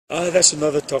That's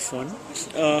another tough one.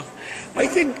 I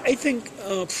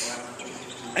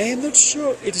am not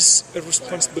sure it is a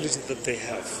responsibility that they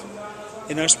have,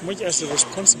 in as much as the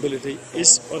responsibility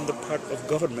is on the part of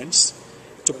governments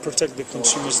to protect the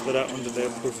consumers that are under their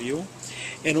purview,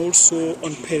 and also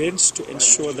on parents to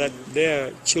ensure that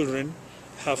their children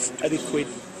have adequate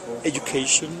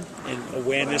education and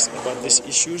awareness about these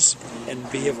issues and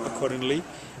behave accordingly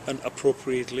and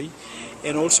appropriately,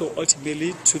 and also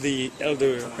ultimately to the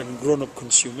elder and grown-up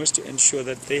consumers to ensure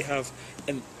that they have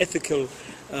an ethical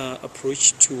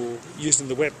approach to using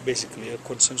the web, basically a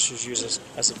consensus use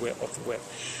as it were of the web.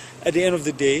 At the end of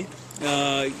the day,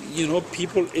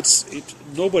 people,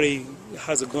 nobody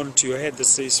has a gun to your head that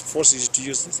says forces you to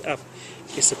use this app.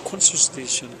 It's a conscious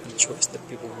decision and choice that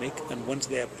people make, and once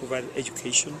they are provided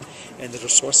education and the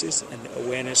resources and the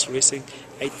awareness raising,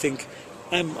 I think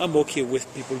I'm okay with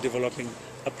people developing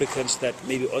applicants that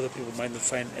maybe other people might not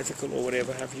find ethical or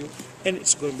whatever have you, and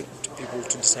it's going to be up to people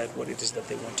to decide what it is that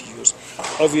they want to use.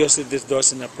 Obviously, this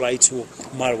doesn't apply to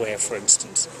malware, for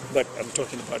instance, but I'm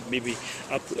talking about maybe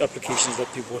applications that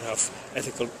people would have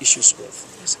ethical issues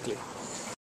with, basically.